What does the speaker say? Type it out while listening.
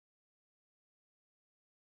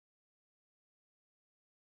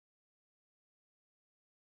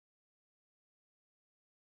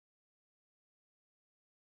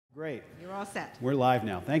Great. You're all set. We're live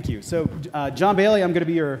now. Thank you. So, John Bailey, I'm going to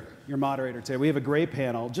be your moderator today. We have a great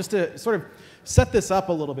panel. Just to sort of set this up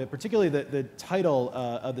a little bit, particularly the title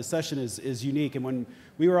of the session is unique. And when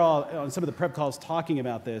we were all on some of the prep calls talking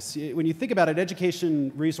about this, when you think about it,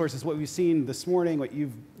 education resources, what we've seen this morning, what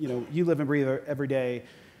you live and breathe every day,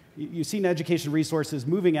 you've seen education resources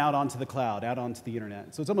moving out onto the cloud, out onto the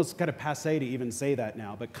internet. So it's almost kind of passé to even say that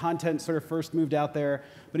now. But content sort of first moved out there.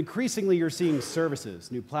 But increasingly, you're seeing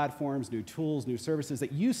services, new platforms, new tools, new services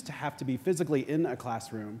that used to have to be physically in a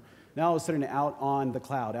classroom, now all of a sudden out on the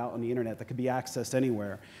cloud, out on the internet, that could be accessed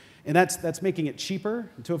anywhere. And that's making it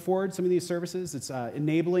cheaper to afford some of these services. It's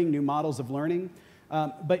enabling new models of learning.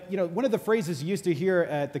 But one of the phrases you used to hear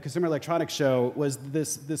at the Consumer Electronics Show was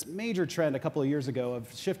this major trend a couple of years ago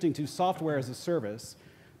of shifting to software as a service.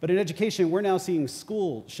 But in education, we're now seeing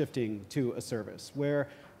school shifting to a service where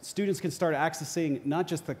students can start accessing not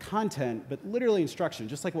just the content, but literally instruction,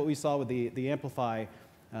 just like what we saw with the Amplify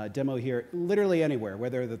demo here, literally anywhere,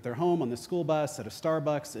 whether that they're home, on the school bus, at a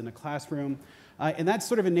Starbucks, in a classroom. And that's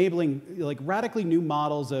sort of enabling radically new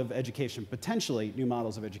models of education, potentially new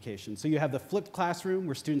models of education. So you have the flipped classroom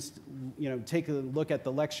where students take a look at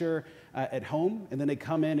the lecture at home, and then they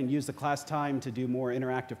come in and use the class time to do more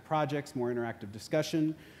interactive projects, more interactive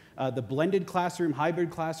discussion. The blended classroom, hybrid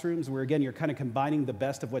classrooms, where again you're kind of combining the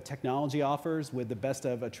best of what technology offers with the best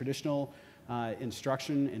of a traditional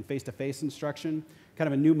instruction and face-to-face instruction. Kind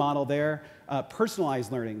of a new model there.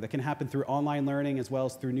 Personalized learning that can happen through online learning as well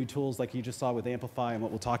as through new tools like you just saw with Amplify and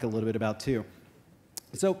what we'll talk a little bit about too.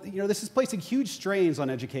 So, this is placing huge strains on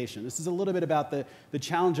education. This is a little bit about the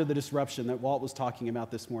challenge of the disruption that Walt was talking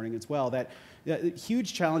about this morning as well, that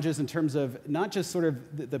huge challenges in terms of not just sort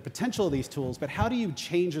of the potential of these tools, but how do you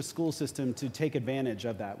change a school system to take advantage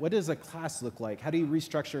of that? What does a class look like? How do you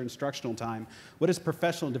restructure instructional time? What does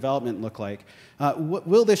professional development look like?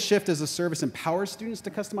 Will this shift as a service empower students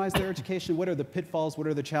to customize their education? What are the pitfalls? What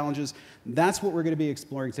are the challenges? That's what we're going to be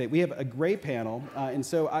exploring today. We have a great panel, and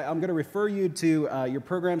so I'm going to refer you to your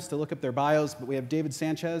programs to look up their bios, but we have David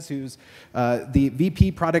Sanchez, who's the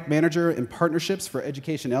VP Product Manager and Partnerships for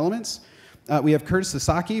Education Elements. We have Curtis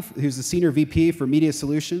Sasaki, who's the Senior VP for Media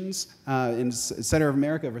Solutions in Center of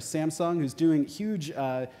America for Samsung, who's doing huge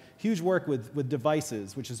work with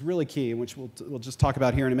devices, which is really key, and which we'll just talk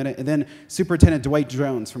about here in a minute. And then Superintendent Dwight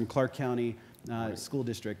Jones from Clark County School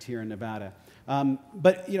District here in Nevada.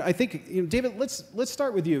 But I think, David, let's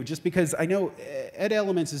start with you, just because I know Ed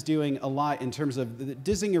Elements is doing a lot in terms of the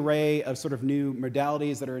dizzying array of sort of new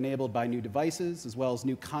modalities that are enabled by new devices, as well as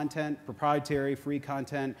new content, proprietary, free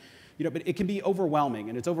content. But it can be overwhelming,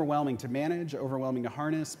 and it's overwhelming to manage, overwhelming to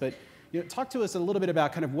harness. But talk to us a little bit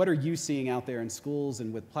about kind of what are you seeing out there in schools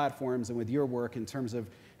and with platforms and with your work in terms of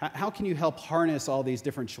how can you help harness all these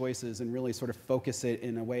different choices and really sort of focus it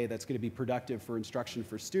in a way that's going to be productive for instruction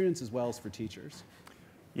for students as well as for teachers?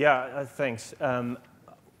 Yeah, thanks.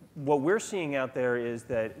 What we're seeing out there is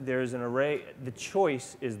that there's an array. The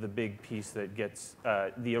choice is the big piece that gets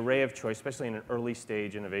the array of choice, especially in an early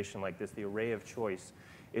stage innovation like this. The array of choice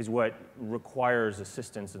is what requires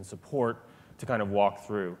assistance and support to kind of walk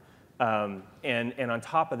through. And on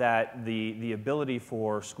top of that, the ability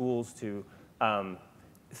for schools to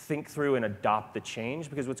think through and adopt the change,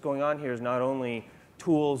 because what's going on here is not only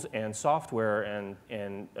tools and software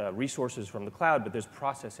and resources from the cloud, but there's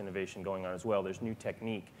process innovation going on as well. There's new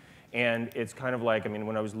technique. And it's kind of like,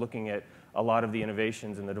 when I was looking at a lot of the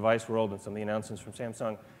innovations in the device world and some of the announcements from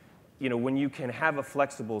Samsung, when you can have a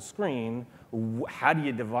flexible screen, how do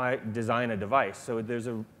you design a device? So there's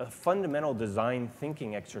a fundamental design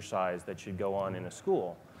thinking exercise that should go on in a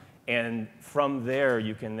school. And from there,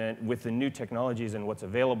 you can then, with the new technologies and what's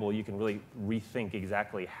available, you can really rethink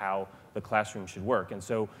exactly how the classroom should work. And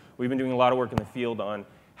so we've been doing a lot of work in the field on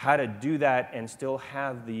how to do that and still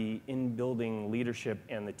have the in-building leadership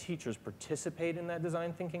and the teachers participate in that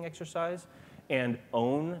design thinking exercise and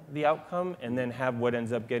own the outcome, and then have what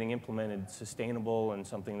ends up getting implemented sustainable and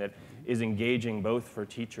something that is engaging both for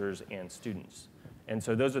teachers and students. And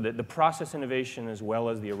so those are the process innovation as well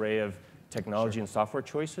as the array of technology and software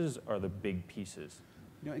choices are the big pieces.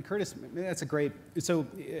 And Curtis, that's a great, so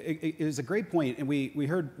it is a great point, and we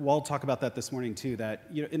heard Walt talk about that this morning too, that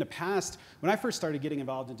in the past, when I first started getting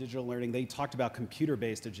involved in digital learning, they talked about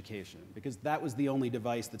computer-based education, because that was the only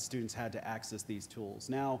device that students had to access these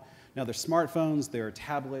tools. Now there's smartphones, there are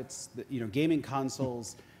tablets, gaming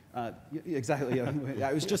consoles. Exactly.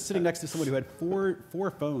 I was just sitting next to someone who had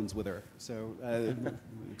four phones with her, so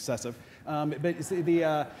excessive. But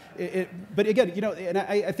again, you know, and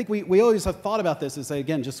I think we always have thought about this as,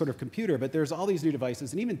 again, just sort of computer, but there's all these new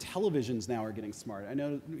devices, and even televisions now are getting smart. I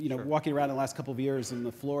know, you know, walking around in the last couple of years on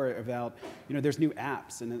the floor about, you know, there's new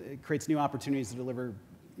apps, and it creates new opportunities to deliver,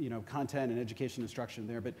 you know, content and education instruction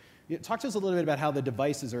there. But you know, talk to us a little bit about how the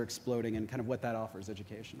devices are exploding and kind of what that offers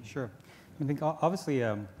education. Sure. I think obviously,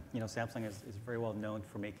 you know, Samsung is very well known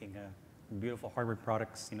for making beautiful hardware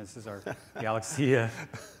products. You know, this is our Galaxy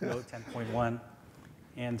Note 10.1,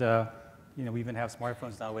 and you know, we even have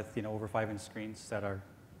smartphones now with, you know, over 5-inch screens that are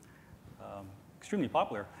extremely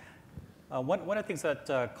popular. One of the things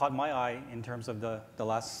that caught my eye in terms of the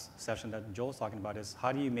last session that Joel was talking about is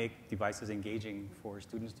how do you make devices engaging for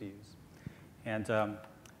students to use? And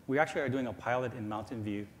we actually are doing a pilot in Mountain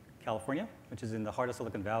View, California, which is in the heart of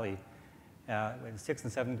Silicon Valley, in 6th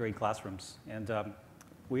and 7th grade classrooms. And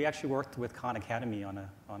we actually worked with Khan Academy on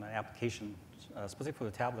an application specific for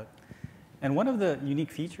the tablet. And one of the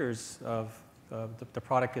unique features of the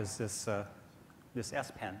product is this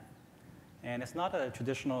S Pen. And it's not a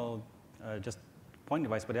traditional just pointing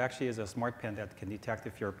device, but it actually is a smart pen that can detect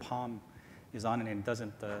if your palm is on it and it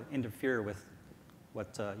doesn't interfere with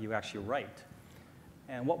what you actually write.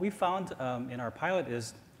 And what we found in our pilot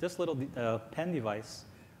is this little pen device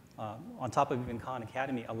on top of even Khan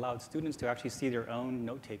Academy allowed students to actually see their own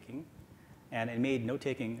note-taking, and it made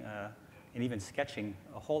note-taking and even sketching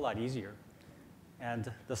a whole lot easier.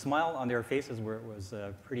 And the smile on their faces was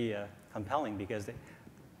pretty compelling, because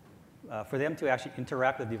for them to actually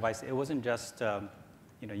interact with the device, it wasn't just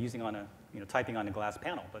you know, using on a, you know, typing on a glass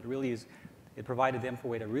panel, but really it provided them for a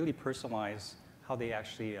way to really personalize how they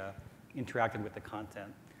actually interacted with the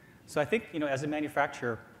content. So I think, you know, as a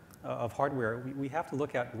manufacturer of hardware, we have to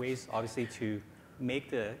look at ways, obviously, to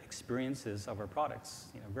make the experiences of our products,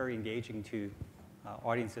 you know, very engaging to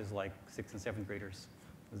audiences like 6th and 7th graders.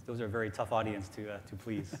 Those are a very tough audience to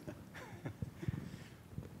please.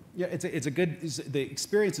 Yeah, it's a good. The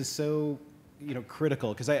experience is so, you know,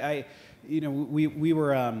 critical, because you know, we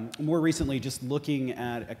were more recently just looking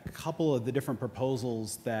at a couple of the different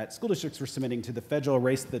proposals that school districts were submitting to the federal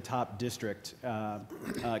Race to the Top district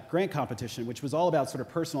grant competition, which was all about sort of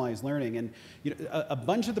personalized learning. And you know, a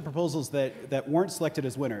bunch of the proposals that weren't selected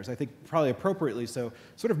as winners, I think probably appropriately so,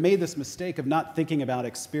 sort of made this mistake of not thinking about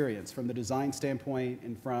experience from the design standpoint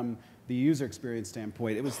and from the user experience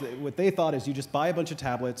standpoint. It was what they thought is you just buy a bunch of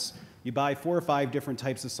tablets, you buy 4 or 5 different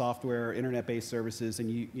types of software, internet-based services, and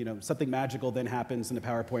you know, something magical then happens in the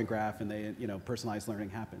PowerPoint graph, and you know, personalized learning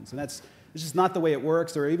happens. And it's just not the way it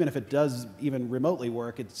works, or even if it does even remotely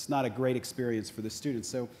work, it's not a great experience for the students.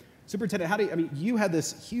 So, Superintendent, I mean, you had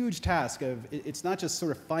this huge task of, it's not just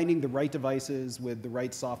sort of finding the right devices with the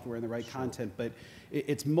right software and the right content, but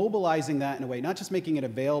it's mobilizing that in a way, not just making it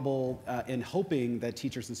available and hoping that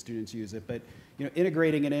teachers and students use it, but you know,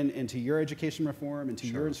 integrating it into your education reform, into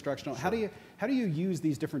your instructional. How do you use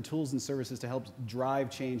these different tools and services to help drive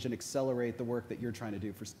change and accelerate the work that you're trying to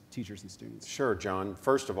do for teachers and students? Sure, John.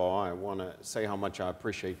 First of all, I want to say how much I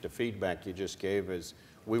appreciate the feedback you just gave. As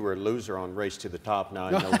we were a loser on Race to the Top, now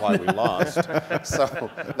I know why we lost. So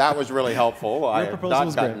that was really helpful. I have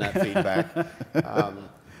not gotten that feedback.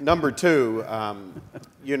 Number two,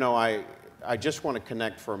 you know, I just want to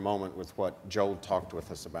connect for a moment with what Joel talked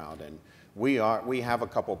with us about. And we have a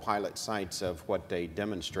couple pilot sites of what they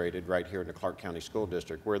demonstrated right here in the Clark County School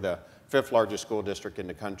District. We're the 5th largest school district in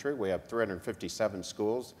the country. We have 357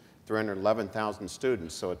 schools, 311,000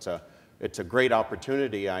 students. So it's a great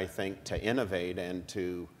opportunity, I think, to innovate and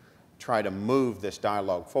to try to move this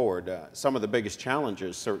dialogue forward. Some of the biggest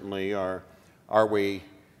challenges certainly are we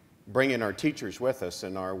bringing our teachers with us,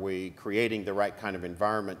 and are we creating the right kind of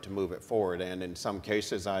environment to move it forward? And in some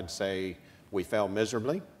cases, I'd say we fail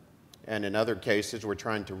miserably. And in other cases, we're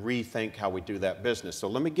trying to rethink how we do that business. So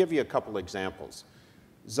let me give you a couple examples.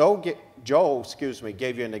 Joel,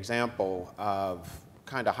 gave you an example of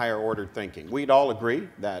kind of higher order thinking. We'd all agree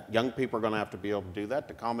that young people are going to have to be able to do that.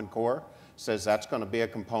 The Common Core says that's going to be a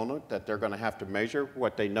component, that they're going to have to measure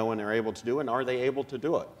what they know and they're able to do, and are they able to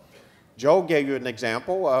do it? Joel gave you an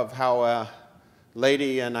example of how a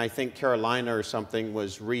lady in, I think, Carolina or something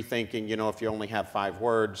was rethinking, you know, if you only have 5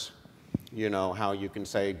 words, you know, how you can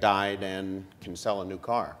say died and can sell a new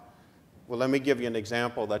car. Well, let me give you an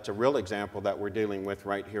example that's a real example that we're dealing with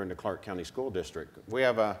right here in the Clark County School District. We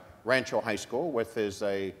have a Rancho High School, which is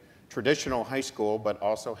a traditional high school, but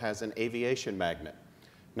also has an aviation magnet.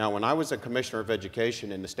 Now, when I was a commissioner of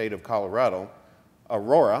education in the state of Colorado,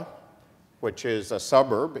 Aurora, which is a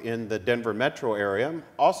suburb in the Denver metro area,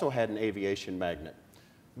 also had an aviation magnet.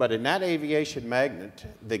 But in that aviation magnet,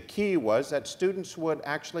 the key was that students would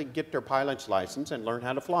actually get their pilot's license and learn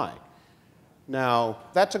how to fly. Now,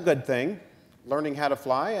 that's a good thing, learning how to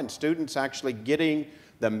fly, and students actually getting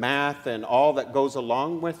the math and all that goes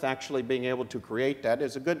along with actually being able to create that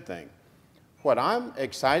is a good thing. What I'm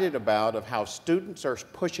excited about of how students are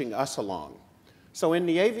pushing us along. So in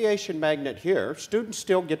the aviation magnet here, students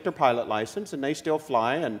still get their pilot license and they still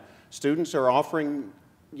fly, and students are offering,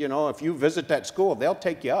 you know, if you visit that school, they'll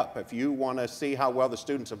take you up. If you want to see how well the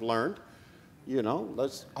students have learned, you know,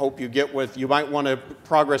 let's hope you get with, you might want to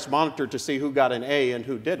progress monitor to see who got an A and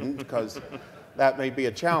who didn't, because that may be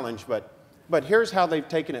a challenge, but here's how they've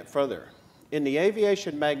taken it further. In the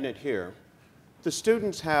aviation magnet here, the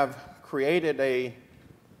students have created a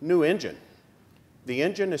new engine. The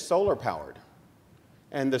engine is solar powered.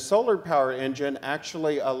 And the solar power engine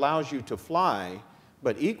actually allows you to fly,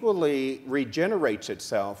 but equally regenerates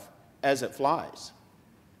itself as it flies.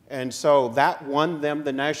 And so that won them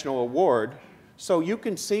the national award. So you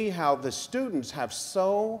can see how the students have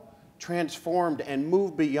so transformed and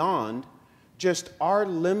moved beyond just our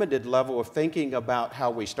limited level of thinking about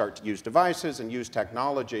how we start to use devices and use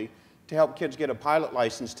technology to help kids get a pilot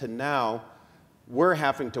license, to now we're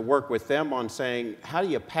having to work with them on saying, how do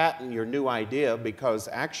you patent your new idea? Because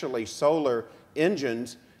actually solar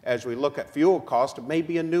engines, as we look at fuel cost, may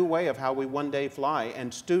be a new way of how we one day fly.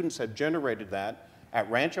 And students have generated that at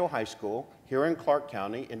Rancho High School here in Clark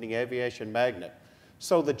County in the aviation magnet.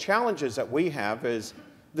 So the challenges that we have is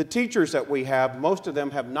the teachers that we have, most of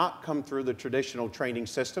them have not come through the traditional training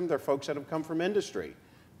system. They're folks that have come from industry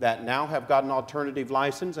that now have got an alternative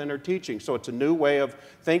license and are teaching. So it's a new way of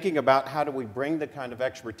thinking about how do we bring the kind of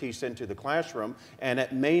expertise into the classroom, and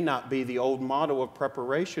it may not be the old model of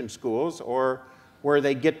preparation schools or where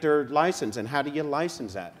they get their license, and how do you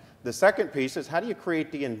license that? The second piece is how do you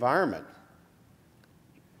create the environment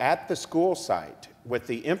at the school site with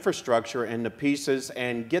the infrastructure and the pieces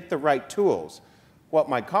and get the right tools. What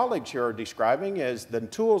my colleagues here are describing is the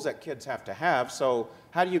tools that kids have to have. So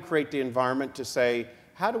how do you create the environment to say,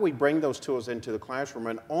 how do we bring those tools into the classroom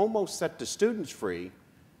and almost set the students free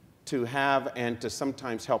to have and to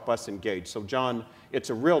sometimes help us engage? So John,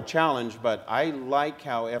 it's a real challenge, but I like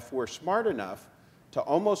how if we're smart enough to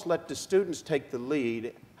almost let the students take the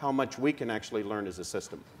lead, how much we can actually learn as a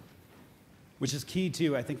system. Which is key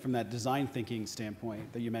too, I think, from that design thinking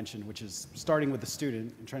standpoint that you mentioned, which is starting with the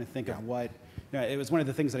student and trying to think of what, you know, it was one of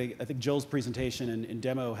the things that I think Joel's presentation and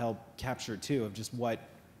demo helped capture too, of just what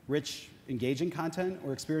rich, engaging content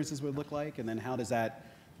or experiences would look like, and then how does that,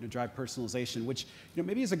 you know, drive personalization, which, you know,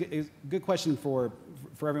 maybe is a good question for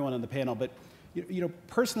everyone on the panel, but you know,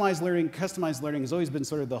 personalized learning, customized learning has always been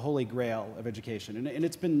sort of the holy grail of education, and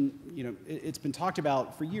it's been, you know, it's been talked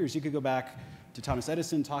about for years. You could go back to Thomas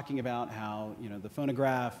Edison talking about how, you know, the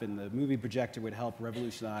phonograph and the movie projector would help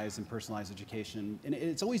revolutionize and personalize education, and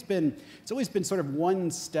it's always been sort of one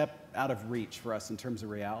step out of reach for us in terms of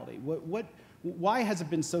reality. Why has it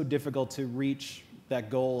been so difficult to reach that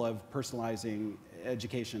goal of personalizing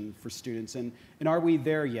education for students? And are we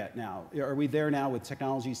there yet now? Are we there now with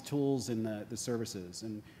technologies, tools, and the services?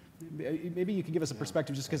 And maybe you could give us a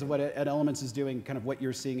perspective just because of what EdElements is doing, kind of what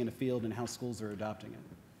you're seeing in the field and how schools are adopting it.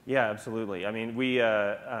 Yeah, absolutely. I mean,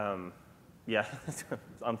 yeah,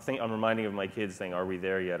 I'm reminding of my kids saying, "Are we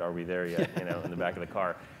there yet? Are we there yet?" You know, in the back of the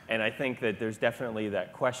car. And I think that there's definitely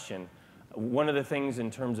that question. One of the things in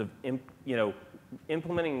terms of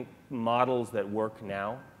implementing models that work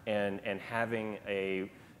now and having a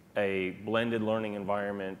blended learning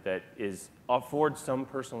environment that affords some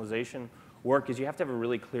personalization work is you have to have a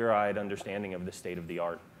really clear-eyed understanding of the state of the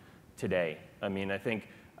art today. I mean, I think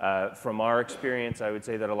from our experience, I would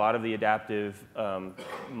say that a lot of the adaptive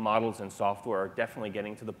models and software are definitely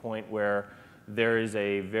getting to the point where there is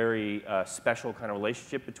a very special kind of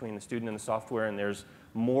relationship between the student and the software, and there's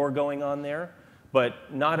more going on there,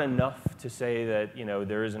 but not enough to say that, you know,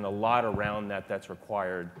 there isn't a lot around that that's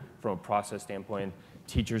required from a process standpoint,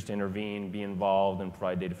 teachers to intervene, be involved, and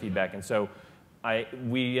provide data feedback. And so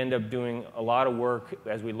we end up doing a lot of work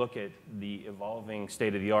as we look at the evolving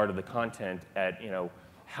state of the art of the content at, you know,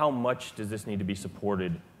 how much does this need to be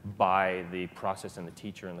supported by the process and the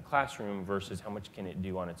teacher in the classroom versus how much can it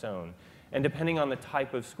do on its own. And depending on the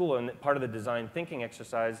type of school, and part of the design thinking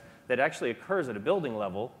exercise that actually occurs at a building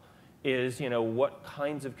level is, you know, what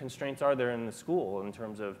kinds of constraints are there in the school in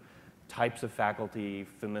terms of types of faculty,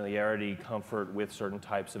 familiarity, comfort with certain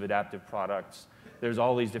types of adaptive products. There's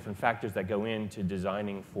all these different factors that go into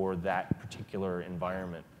designing for that particular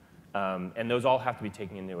environment. And those all have to be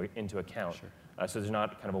taken into account. Sure. So there's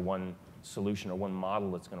not kind of a one solution or one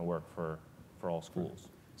model that's going to work for all schools.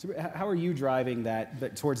 So how are you driving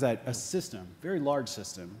that towards a system, very large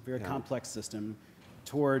system, very complex system,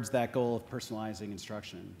 towards that goal of personalizing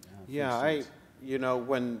instruction? Yeah, you know,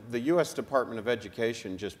 when the U.S. Department of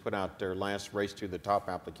Education just put out their last Race to the Top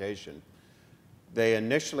application, they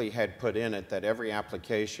initially had put in it that every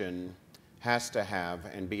application has to have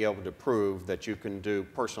and be able to prove that you can do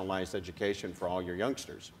personalized education for all your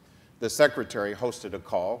youngsters. The secretary hosted a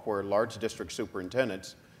call where large district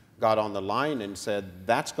superintendents got on the line and said,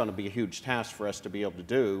 that's going to be a huge task for us to be able to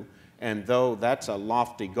do, and though that's a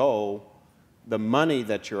lofty goal, the money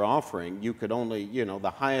that you're offering, you could only, you know,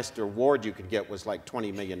 the highest reward you could get was like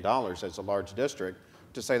 $20 million as a large district.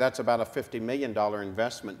 To say that's about a $50 million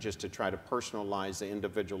investment just to try to personalize the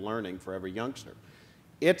individual learning for every youngster.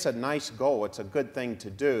 It's a nice goal, it's a good thing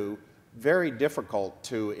to do, very difficult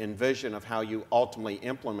to envision of how you ultimately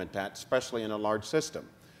implement that, especially in a large system.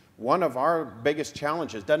 One of our biggest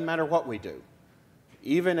challenges, doesn't matter what we do,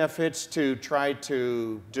 even if it's to try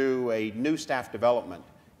to do a new staff development,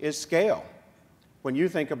 is scale. When you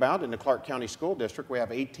think about it, in the Clark County School District, we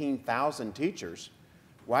have 18,000 teachers.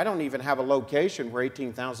 Well, I don't even have a location where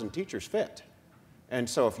 18,000 teachers fit. And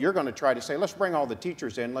so if you're going to try to say, let's bring all the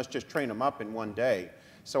teachers in, let's just train them up in one day.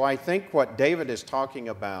 So I think what David is talking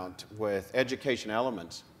about with education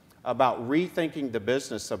elements, about rethinking the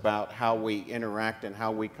business about how we interact and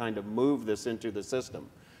how we kind of move this into the system,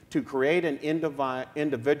 to create an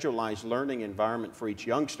individualized learning environment for each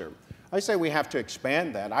youngster. I say we have to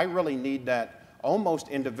expand that. I really need that almost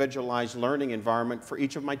individualized learning environment for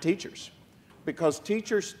each of my teachers, because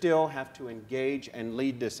teachers still have to engage and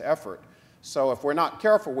lead this effort. So if we're not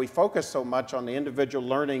careful, we focus so much on the individual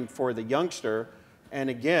learning for the youngster, and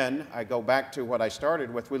again, I go back to what I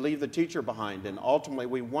started with, we leave the teacher behind, and ultimately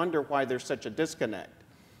we wonder why there's such a disconnect.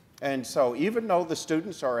 And so even though the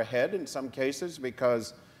students are ahead in some cases,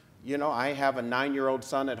 because you know, I have a 9-year-old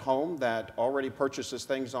son at home that already purchases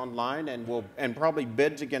things online and probably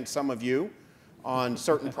bids against some of you on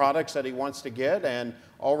certain products that he wants to get, and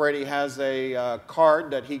already has a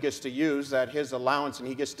card that he gets to use, that his allowance, and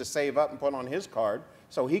he gets to save up and put on his card,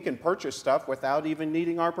 so he can purchase stuff without even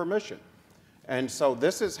needing our permission. And so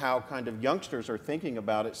this is how kind of youngsters are thinking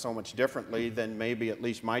about it so much differently than maybe at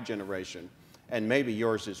least my generation, and maybe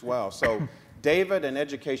yours as well. So David and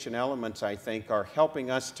Education Elements, I think, are helping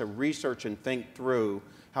us to research and think through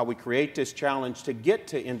how we create this challenge to get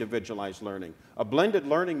to individualized learning. A blended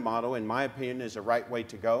learning model, in my opinion, is the right way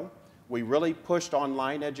to go. We really pushed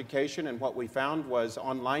online education, and what we found was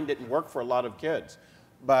online didn't work for a lot of kids,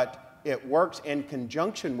 but it works in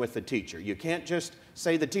conjunction with the teacher. You can't just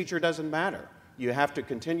say the teacher doesn't matter. You have to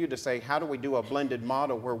continue to say, how do we do a blended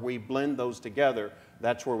model where we blend those together?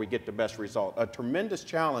 That's where we get the best result. A tremendous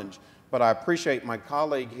challenge, but I appreciate my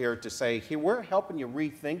colleague here to say, hey, we're helping you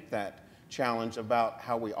rethink that challenge about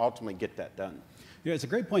how we ultimately get that done. Yeah, it's a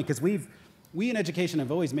great point, because we in education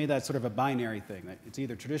have always made that sort of a binary thing, that it's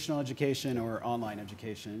either traditional education or online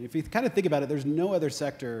education. If you kind of think about it, there's no other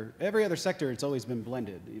sector, every other sector, it's always been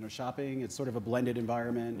blended. You know, shopping, it's sort of a blended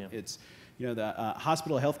environment. Yeah. It's, you know, the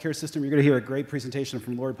hospital healthcare system, you're going to hear a great presentation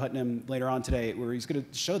from Lord Putnam later on today, where he's going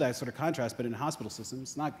to show that sort of contrast, but in hospital systems,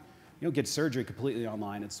 it's not, you don't get surgery completely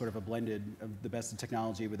online. It's sort of a blended of the best of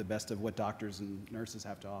technology with the best of what doctors and nurses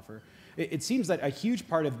have to offer. It seems that a huge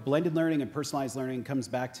part of blended learning and personalized learning comes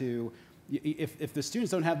back to, if the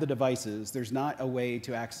students don't have the devices, there's not a way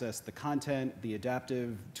to access the content, the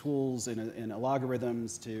adaptive tools and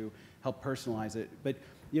algorithms to help personalize it. But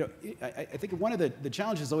you know, I think one of the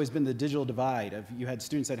challenges has always been the digital divide of you had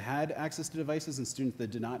students that had access to devices and students that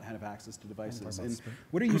did not have access to devices. And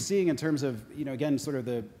what are you seeing in terms of, you know, again, sort of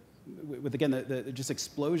the just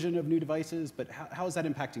explosion of new devices, but how is that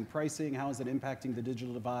impacting pricing? How is that impacting the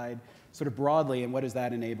digital divide sort of broadly, and what is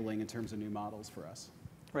that enabling in terms of new models for us?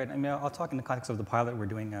 Right, I mean, I'll talk in the context of the pilot we're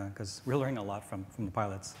doing, because we're learning a lot from the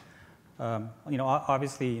pilots. You know,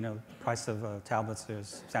 obviously, you know, the price of tablets is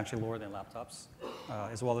substantially lower than laptops,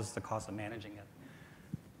 as well as the cost of managing it.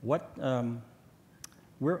 What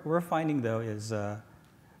we're finding, though, is, to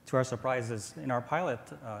our surprise, is in our pilot,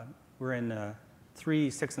 we're in 3,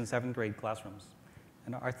 6, and 7th grade classrooms.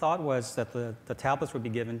 And our thought was that the tablets would be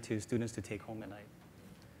given to students to take home at night.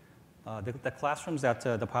 The classrooms that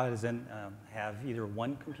the pilot is in have either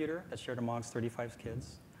one computer that's shared amongst 35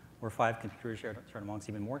 kids, or 5 computers shared amongst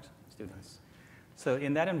even more students. So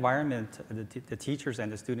in that environment, the teachers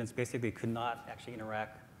and the students basically could not actually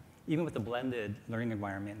interact, even with the blended learning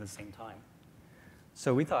environment at the same time.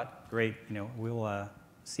 So we thought, great, you know, we'll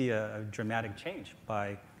see a dramatic change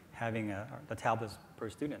by having the tablets per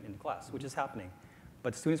student in the class, which is happening.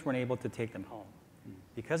 But students weren't able to take them home.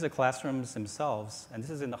 Because the classrooms themselves, and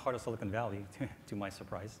this is in the heart of Silicon Valley, to my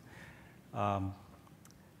surprise,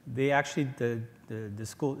 they actually, the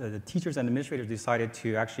school, the teachers and administrators decided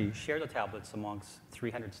to actually share the tablets amongst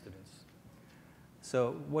 300 students.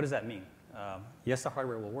 So what does that mean? Yes, the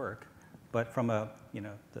hardware will work, but from a,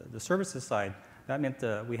 the services side, that meant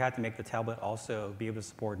we had to make the tablet also be able to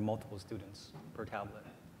support multiple students per tablet.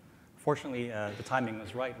 Fortunately, the timing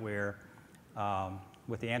was right where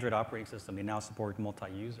with the Android operating system, they now support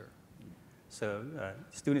multi-user. So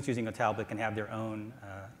students using a tablet can have their own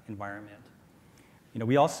environment.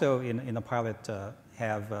 We also, in the pilot,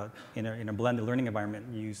 have, in a blended learning environment,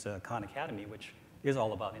 use Khan Academy, which is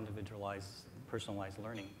all about individualized, personalized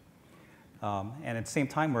learning. And at the same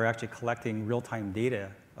time, we're actually collecting real-time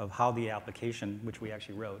data of how the application, which we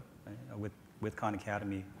actually wrote with Khan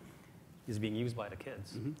Academy, is being used by the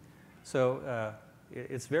kids. Mm-hmm. So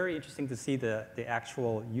it's very interesting to see the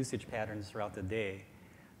actual usage patterns throughout the day.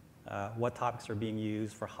 What topics are being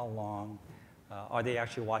used, for how long, are they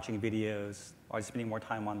actually watching videos, are they spending more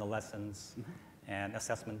time on the lessons and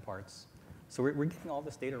assessment parts. So we're getting all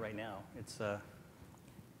this data right now. It's,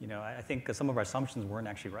 I think some of our assumptions weren't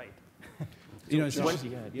actually right. Go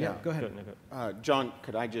ahead. John,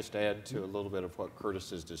 could I just add to a little bit of what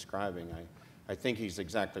Curtis is describing? I think he's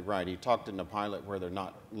exactly right. He talked in the pilot where they're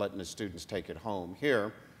not letting the students take it home.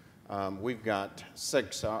 Here, we've got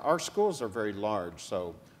 6. Our schools are very large,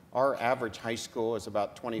 so our average high school is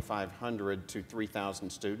about 2,500 to 3,000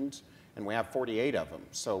 students, and we have 48 of them.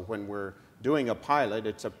 So when we're doing a pilot,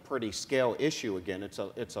 it's a pretty scale issue again.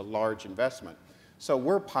 It's a large investment. So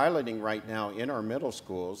we're piloting right now in our middle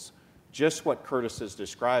schools just what Curtis is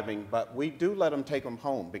describing, but we do let them take them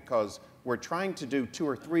home because we're trying to do 2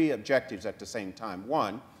 or 3 objectives at the same time.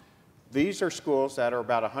 One, these are schools that are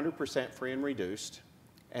about 100% free and reduced,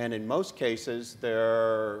 and in most cases,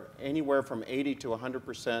 they're anywhere from 80 to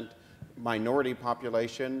 100% minority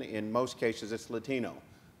population. In most cases, it's Latino.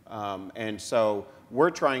 And so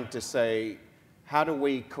we're trying to say, how do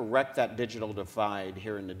we correct that digital divide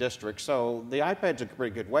here in the district? So the iPad's a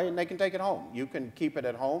pretty good way, and they can take it home. You can keep it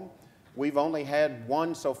at home. We've only had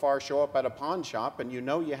one so far show up at a pawn shop, and you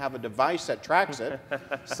have a device that tracks it.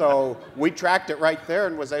 So we tracked it right there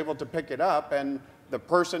and was able to pick it up, and the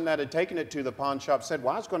person that had taken it to the pawn shop said,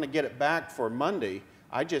 well, I was going to get it back for Monday.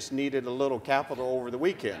 I just needed a little capital over the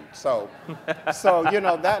weekend. So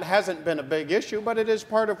that hasn't been a big issue, but it is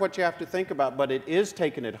part of what you have to think about, but it is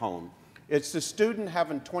taking it home. It's the student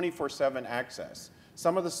having 24/7 access.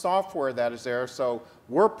 Some of the software that is there, so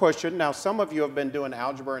we're pushing. Now, some of you have been doing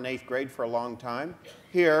algebra in 8th grade for a long time.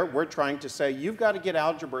 Here, we're trying to say, you've got to get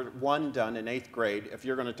Algebra 1 done in 8th grade if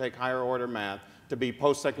you're going to take higher order math to be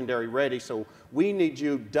post-secondary ready. So we need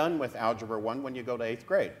you done with Algebra 1 when you go to 8th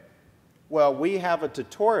grade. Well, we have a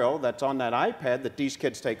tutorial that's on that iPad that these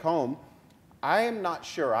kids take home. I am not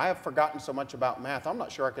sure. I have forgotten so much about math. I'm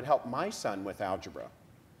not sure I could help my son with algebra.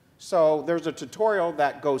 So there's a tutorial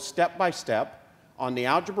that goes step by step on the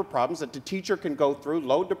algebra problems that the teacher can go through,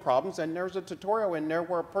 load the problems, and there's a tutorial in there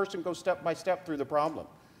where a person goes step by step through the problem.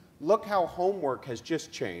 Look how homework has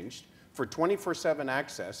just changed for 24/7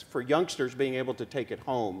 access, for youngsters being able to take it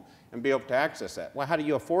home and be able to access that. Well, how do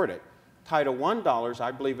you afford it? Title I dollars,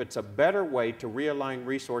 I believe it's a better way to realign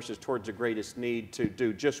resources towards the greatest need to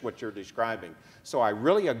do just what you're describing. So I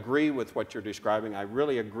really agree with what you're describing. I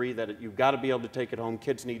really agree that you've got to be able to take it home.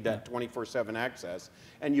 Kids need that 24/7 access.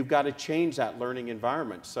 And you've got to change that learning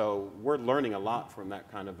environment. So we're learning a lot from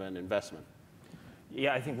that kind of an investment.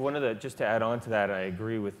 Yeah, I think just to add on to that, I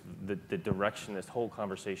agree with the direction this whole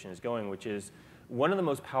conversation is going, which is one of the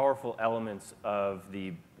most powerful elements of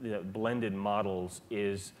the blended models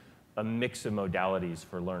is a mix of modalities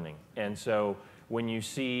for learning. And so when you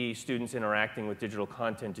see students interacting with digital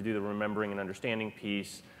content to do the remembering and understanding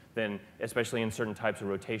piece, then especially in certain types of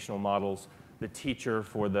rotational models, the teacher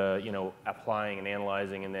for the applying and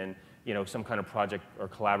analyzing, and then some kind of project or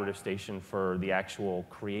collaborative station for the actual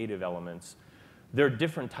creative elements. There are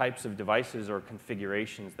different types of devices or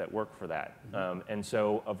configurations that work for that. And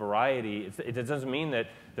so a variety, it doesn't mean that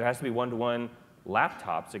there has to be one-to-one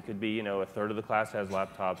laptops. It could be, a third of the class has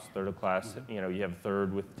laptops, third of the class, you have a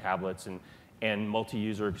third with tablets, and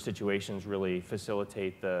multi-user situations really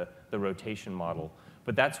facilitate the rotation model.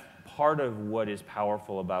 But that's part of what is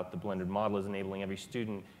powerful about the blended model, is enabling every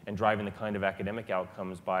student and driving the kind of academic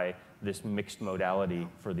outcomes by this mixed modality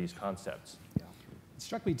for these concepts. Yeah. It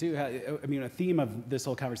struck me too, a theme of this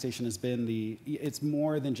whole conversation has been it's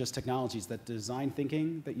more than just technologies, that design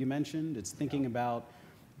thinking that you mentioned. It's thinking about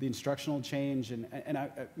the instructional change, and I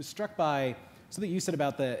was struck by something you said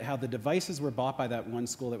about how the devices were bought by that one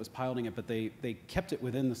school that was piloting it, but they kept it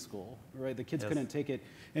within the school, right? The kids couldn't take it.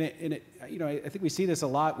 And it, you know, I think we see this a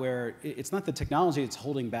lot where it's not the technology that's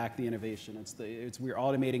holding back the innovation. It's we're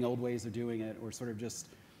automating old ways of doing it, or sort of just,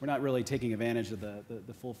 we're not really taking advantage of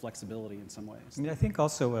the full flexibility in some ways. I mean, I think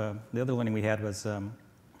also the other learning we had was,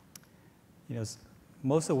 you know,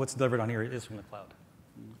 most of what's delivered on here is from the cloud,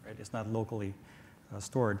 right? It's not locally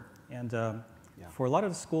stored. And for a lot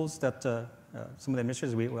of the schools that some of the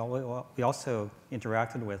administrators we also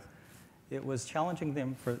interacted with, it was challenging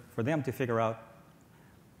them for them to figure out,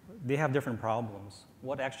 they have different problems.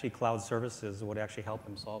 What actually cloud services would actually help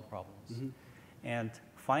them solve problems? And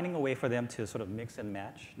finding a way for them to sort of mix and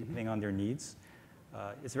match depending on their needs,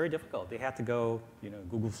 it's very difficult. They have to go, you know,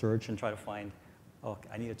 Google search and try to find, oh,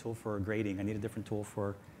 I need a tool for grading. I need a different tool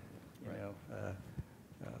for, you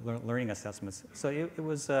know, learning assessments. So it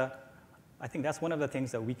was, I think that's one of the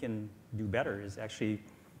things that we can do better is actually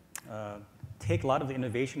take a lot of the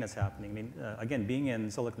innovation that's happening. I mean, again, being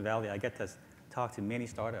in Silicon Valley, I get to talk to many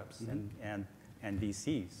startups and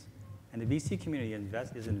VCs. And the VC community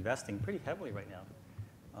is investing pretty heavily right now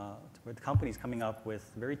with companies coming up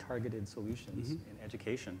with very targeted solutions in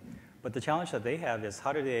education. But the challenge that they have is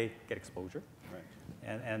how do they get exposure?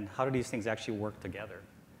 Right. And how do these things actually work together?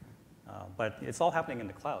 But it's all happening in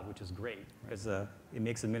the cloud, which is great, because it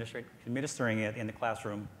makes administering it in the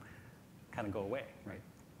classroom kind of go away. Right.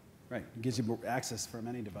 Right. It gives you more access from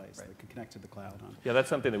any device that can connect to the cloud. Yeah, that's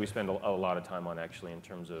something that we spend a lot of time on, actually, in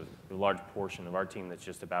terms of a large portion of our team that's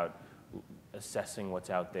just about assessing what's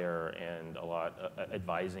out there and a lot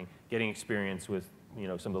advising, getting experience with, you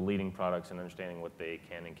know, some of the leading products and understanding what they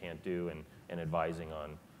can and can't do, and advising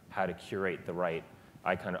on how to curate the right,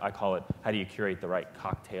 I call it, how do you curate the right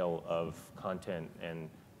cocktail of content and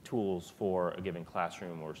tools for a given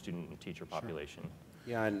classroom or student and teacher population.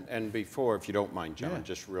 Yeah, and before, if you don't mind, John,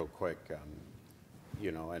 just real quick,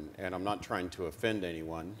 you know, and I'm not trying to offend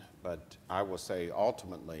anyone, but I will say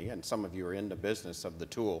ultimately, and some of you are in the business of the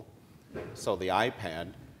tool, so the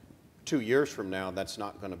iPad, 2 years from now, that's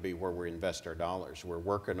not going to be where we invest our dollars. We're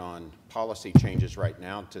working on policy changes right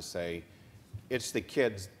now to say it's the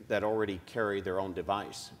kids that already carry their own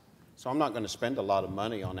device. So I'm not going to spend a lot of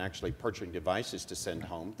money on actually purchasing devices to send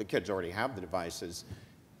home. The kids already have the devices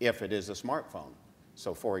if it is a smartphone.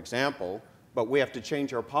 So for example, but we have to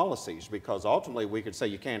change our policies because ultimately we could say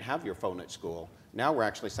you can't have your phone at school. Now we're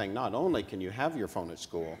actually saying not only can you have your phone at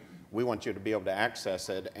school, we want you to be able to access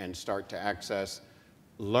it and start to access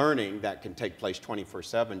learning that can take place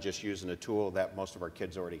 24/7 just using a tool that most of our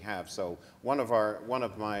kids already have. So one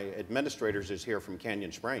of my administrators is here from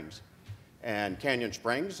Canyon Springs. And Canyon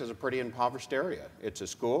Springs is a pretty impoverished area. It's a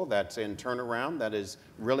school that's in turnaround that is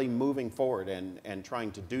really moving forward and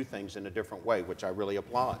trying to do things in a different way, which I really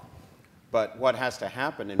applaud. But what has to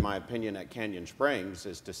happen, in my opinion, at Canyon Springs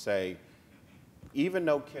is to say, even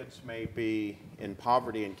though kids may be in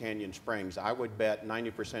poverty in Canyon Springs, I would bet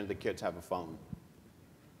 90% of the kids have a phone.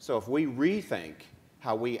 So if we rethink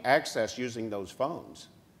how we access using those phones,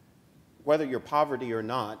 whether you're poverty or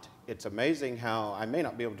not, it's amazing how I may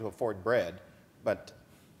not be able to afford bread, but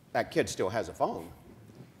that kid still has a phone.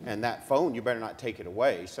 And that phone, you better not take it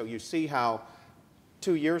away. So you see how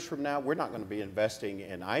 2 years from now, we're not going to be investing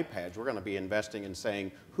in iPads. We're going to be investing in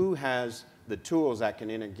saying who has the tools that can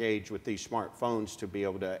engage with these smartphones to be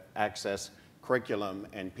able to access curriculum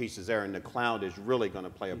and pieces there. And the cloud is really going to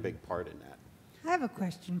play a big part in that. I have a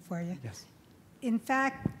question for you. Yes. In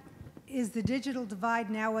fact, is the digital divide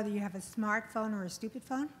now whether you have a smartphone or a stupid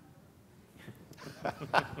phone?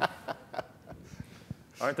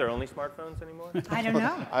 Aren't there only smartphones anymore? I don't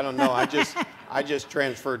know. I don't know. I just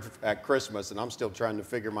transferred at Christmas, and I'm still trying to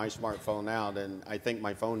figure my smartphone out, and I think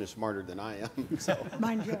my phone is smarter than I am. So.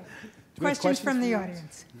 Mind you. we have Questions from the from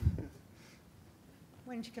audience.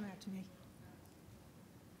 Why don't you come out to me?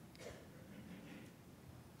 Okay,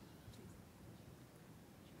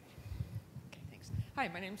 thanks. Hi,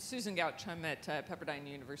 my name's Susan Gouch. I'm at Pepperdine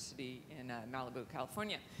University in Malibu,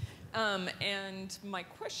 California. And my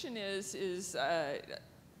question is it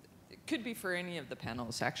could be for any of the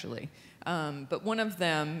panels, actually. But one of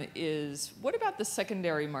them is, what about the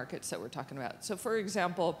secondary markets that we're talking about? So for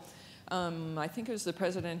example, I think it was the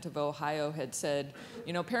president of Ohio had said,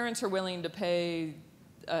 you know, parents are willing to pay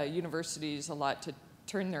universities a lot to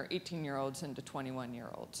turn their 18-year-olds into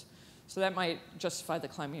 21-year-olds. So that might justify the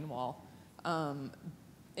climbing wall.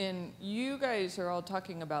 And you guys are all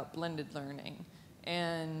talking about blended learning.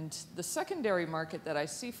 And the secondary market that I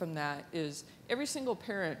see from that is every single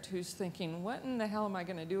parent who's thinking, what in the hell am I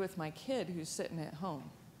going to do with my kid who's sitting at home?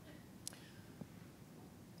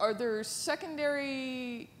 are there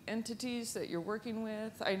secondary entities that you're working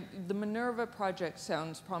with? The Minerva project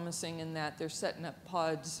sounds promising in that they're setting up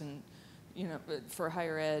pods and, for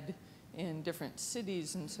higher ed in different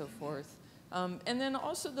cities and so forth. And then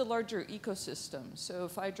also the larger ecosystem. So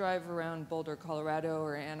if I drive around Boulder, Colorado,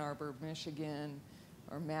 or Ann Arbor, Michigan,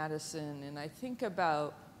 or Madison, and I think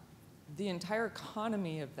about the entire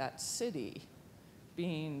economy of that city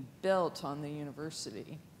being built on the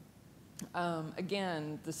university.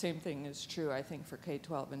 Again, the same thing is true, I think, for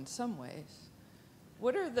K-12 in some ways.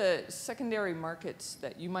 What are the secondary markets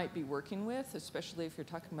that you might be working with, especially if you're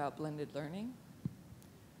talking about blended learning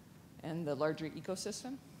and the larger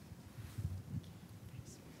ecosystem?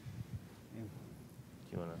 Do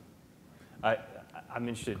you want to? I'm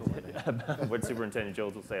interested about what Superintendent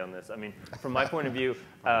Jones will say on this. I mean, from my point of view,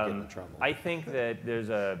 I think that there's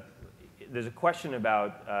a question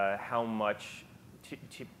about how much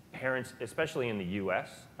parents, especially in the U.S.,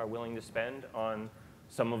 are willing to spend on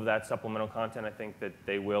some of that supplemental content. I think that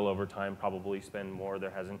they will, over time, probably spend more. There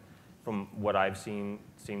hasn't, from what I've seen,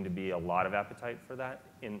 seemed to be a lot of appetite for that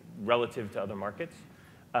relative to other markets.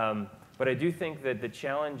 But I do think that the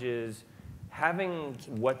challenge is having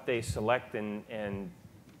what they select and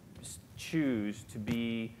choose to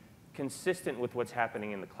be consistent with what's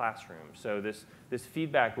happening in the classroom. So this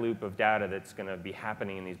feedback loop of data that's going to be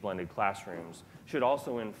happening in these blended classrooms should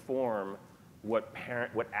also inform what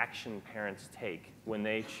action parents take when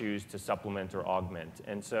they choose to supplement or augment.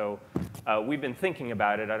 And so we've been thinking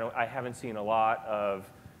about it. I haven't seen a lot of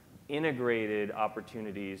integrated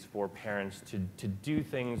opportunities for parents to do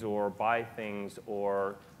things or buy things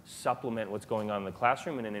or supplement what's going on in the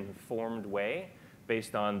classroom in an informed way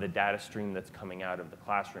based on the data stream that's coming out of the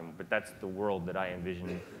classroom. But that's the world that I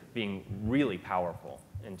envision being really powerful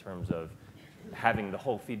in terms of having the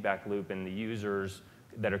whole feedback loop and the users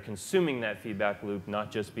that are consuming that feedback loop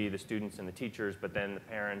not just be the students and the teachers, but then the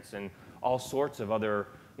parents and all sorts of other,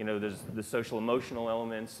 there's the social emotional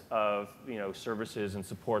elements of, services and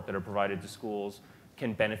support that are provided to schools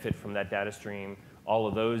can benefit from that data stream. All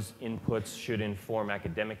of those inputs should inform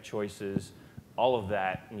academic choices. All of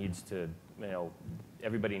that needs to,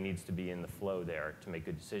 everybody needs to be in the flow there to make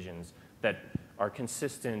good decisions that are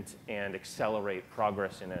consistent and accelerate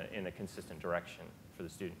progress in a consistent direction for the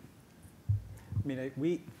student. I mean,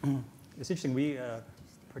 it's interesting, we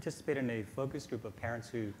participate in a focus group of parents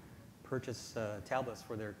who purchase tablets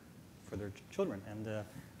for their children. And the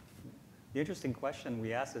interesting question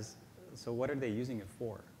we ask is, so what are they using it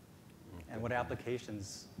for? And what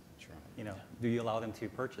applications, do you allow them to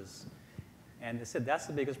purchase? And they said that's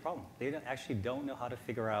the biggest problem. They actually don't know how to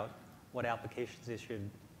figure out what applications they should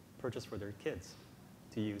purchase for their kids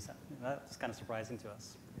to use. That's kind of surprising to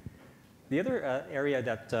us. The other area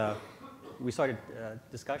that we started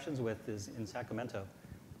discussions with is in Sacramento.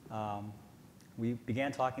 We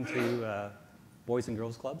began talking to boys and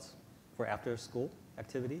girls clubs for after-school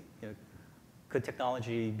activity. Could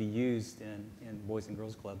technology be used in boys and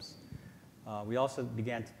girls clubs? We also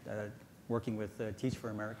began working with Teach for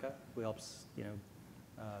America, who helps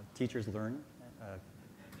teachers learn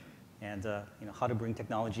and how to bring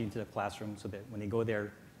technology into the classroom so that when they go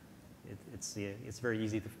there, it's very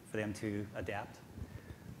easy for them to adapt.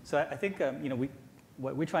 So I think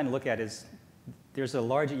what we're trying to look at is there's a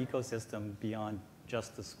large ecosystem beyond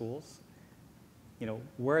just the schools.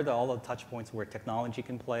 Where are all the touch points where technology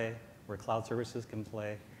can play, where cloud services can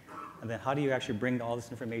play, and then how do you actually bring all this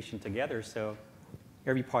information together so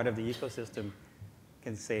every part of the ecosystem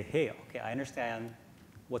can say, hey, okay, I understand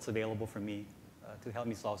what's available for me to help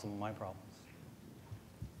me solve some of my problems.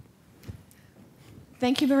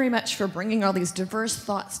 Thank you very much for bringing all these diverse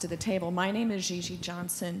thoughts to the table. My name is Gigi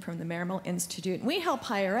Johnson from the Merrill Institute. And we help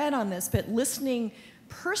higher ed on this, but listening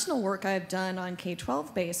personal work I've done on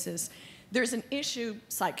K-12 basis, there's an issue,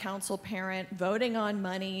 site council parent, voting on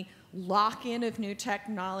money, lock-in of new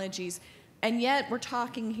technologies, and yet we're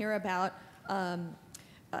talking here about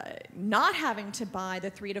not having to buy the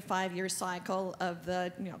 3 to 5 year cycle of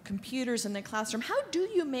the computers in the classroom. How do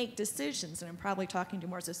you make decisions? And I'm probably talking to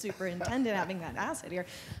more as a superintendent having that asset here.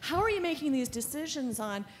 How are you making these decisions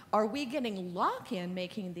on, are we getting lock-in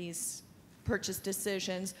making these purchase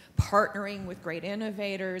decisions, partnering with great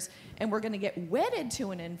innovators, and we're going to get wedded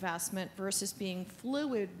to an investment versus being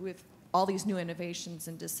fluid with all these new innovations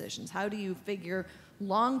and decisions? How do you figure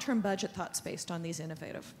long-term budget thoughts based on these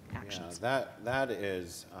innovative actions? Yeah, that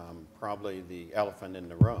is probably the elephant in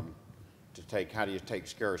the room. How do you take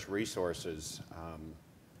scarce resources?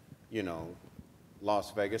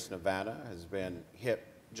 Las Vegas, Nevada has been hit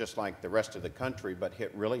just like the rest of the country, but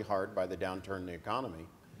hit really hard by the downturn in the economy.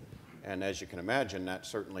 And as you can imagine, that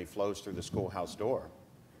certainly flows through the schoolhouse door.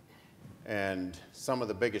 And some of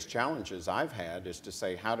the biggest challenges I've had is to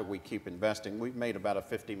say, how do we keep investing? We've made about a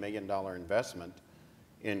 $50 million investment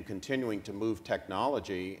in continuing to move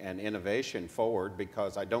technology and innovation forward,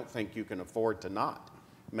 because I don't think you can afford to not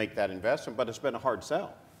make that investment. But it's been a hard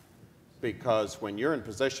sell, because when you're in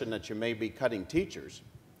position that you may be cutting teachers,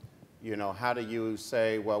 you know, how do you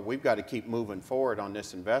say, well, we've got to keep moving forward on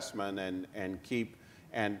this investment and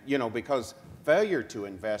you know, because failure to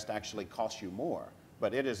invest actually costs you more.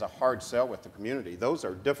 But it is a hard sell with the community. Those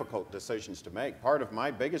are difficult decisions to make. Part of my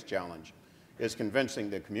biggest challenge is convincing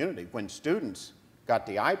the community. When students got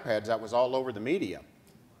the iPads, that was all over the media.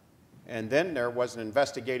 And then there was an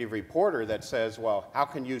investigative reporter that says, well, how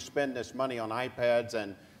can you spend this money on iPads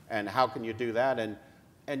and how can you do that?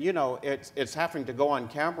 And you know, it's having to go on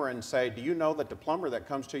camera and say, do you know that the plumber that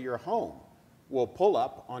comes to your home will pull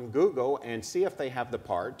up on Google and see if they have the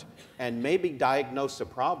part and maybe diagnose the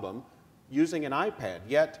problem using an iPad?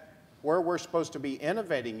 Yet, where we're supposed to be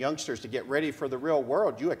innovating youngsters to get ready for the real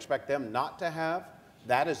world, you expect them not to have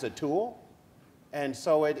that as a tool? And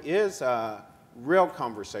so it is a real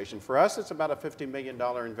conversation. For us, it's about a $50 million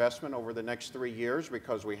investment over the next 3 years,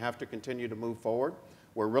 because we have to continue to move forward.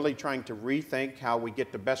 We're really trying to rethink how we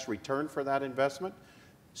get the best return for that investment.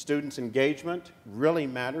 Students' engagement really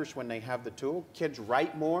matters when they have the tool. Kids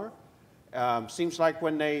write more. Seems like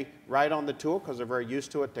when they write on the tool, because they're very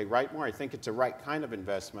used to it, they write more. I think it's the right kind of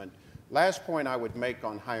investment. Last point I would make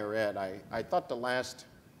on higher ed, I thought the last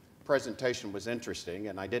presentation was interesting,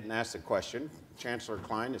 and I didn't ask the question. Chancellor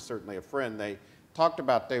Klein is certainly a friend. They talked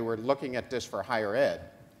about they were looking at this for higher ed,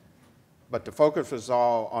 but the focus was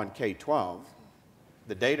all on K-12.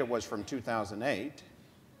 The data was from 2008,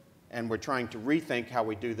 and we're trying to rethink how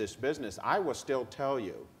we do this business. I will still tell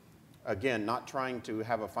you, again, not trying to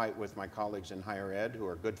have a fight with my colleagues in higher ed who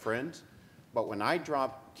are good friends, but when I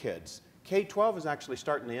drop kids, K-12 is actually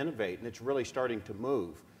starting to innovate, and it's really starting to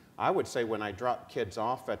move. I would say when I drop kids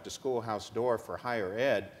off at the schoolhouse door for higher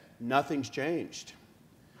ed, nothing's changed.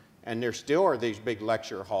 And there still are these big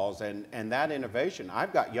lecture halls and that innovation.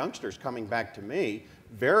 I've got youngsters coming back to me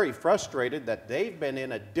very frustrated that they've been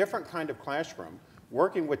in a different kind of classroom,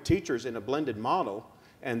 working with teachers in a blended model,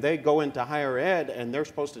 and they go into higher ed and they're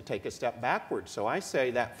supposed to take a step backwards. So I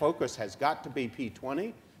say that focus has got to be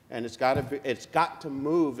P20, and it's got to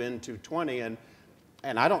move into 20.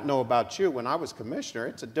 And I don't know about you, when I was commissioner,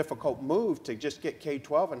 it's a difficult move to just get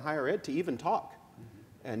K-12 and higher ed to even talk.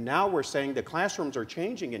 And now we're saying the classrooms are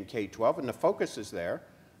changing in K-12 and the focus is there,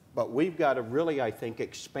 but we've got to really, I think,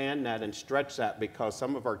 expand that and stretch that, because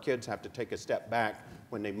some of our kids have to take a step back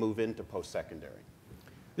when they move into post-secondary.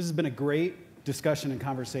 This has been a great discussion and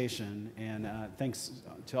conversation, and thanks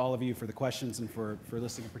to all of you for the questions and for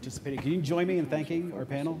listening and participating. Can you join me in thanking our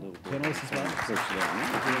panelists as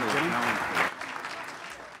well?